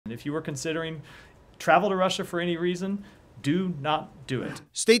If you were considering travel to Russia for any reason, do not do it.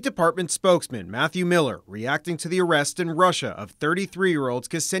 State Department spokesman Matthew Miller reacting to the arrest in Russia of 33-year-old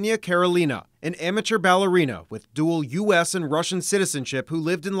Ksenia Karelina, an amateur ballerina with dual U.S. and Russian citizenship who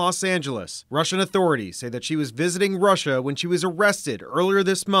lived in Los Angeles. Russian authorities say that she was visiting Russia when she was arrested earlier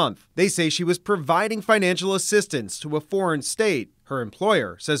this month. They say she was providing financial assistance to a foreign state. Her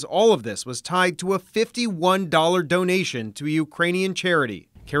employer says all of this was tied to a $51 donation to a Ukrainian charity.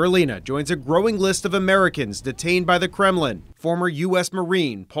 Karelina joins a growing list of Americans detained by the Kremlin. Former U.S.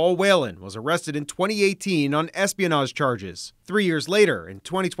 Marine Paul Whelan was arrested in 2018 on espionage charges. 3 years later, in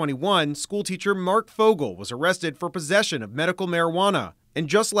 2021, schoolteacher Mark Fogel was arrested for possession of medical marijuana. And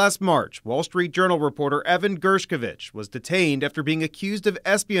just last March, Wall Street Journal reporter Evan Gershkovich was detained after being accused of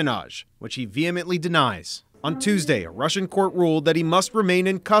espionage, which he vehemently denies. On Tuesday, a Russian court ruled that he must remain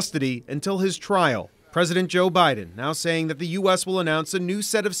in custody until his trial. President Joe Biden now saying that the U.S. will announce a new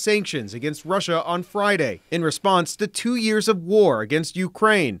set of sanctions against Russia on Friday in response to 2 years of war against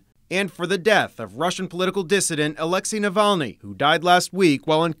Ukraine and for the death of Russian political dissident Alexei Navalny, who died last week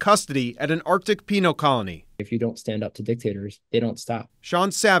while in custody at an Arctic penal colony. If you don't stand up to dictators, they don't stop. Sean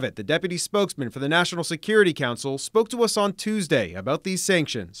Savitt, the deputy spokesman for the National Security Council, spoke to us on Tuesday about these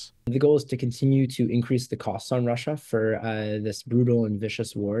sanctions. The goal is to continue to increase the costs on Russia for this brutal and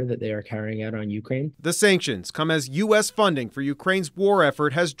vicious war that they are carrying out on Ukraine. The sanctions come as U.S. funding for Ukraine's war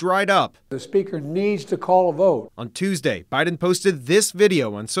effort has dried up. The speaker needs to call a vote. On Tuesday, Biden posted this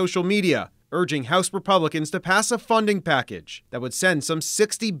video on social media, urging House Republicans to pass a funding package that would send some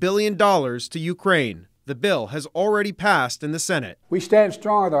 $60 billion to Ukraine. The bill has already passed in the Senate. We stand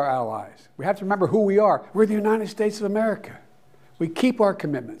strong with our allies. We have to remember who we are. We're the United States of America. We keep our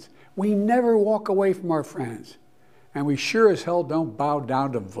commitments. We never walk away from our friends. And we sure as hell don't bow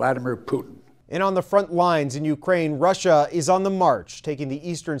down to Vladimir Putin. And on the front lines in Ukraine, Russia is on the march, taking the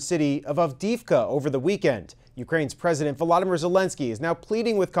eastern city of Avdiivka over the weekend. Ukraine's President Volodymyr Zelensky is now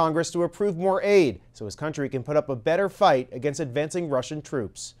pleading with Congress to approve more aid so his country can put up a better fight against advancing Russian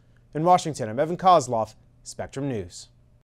troops. In Washington, I'm Evan Koslof, Spectrum News.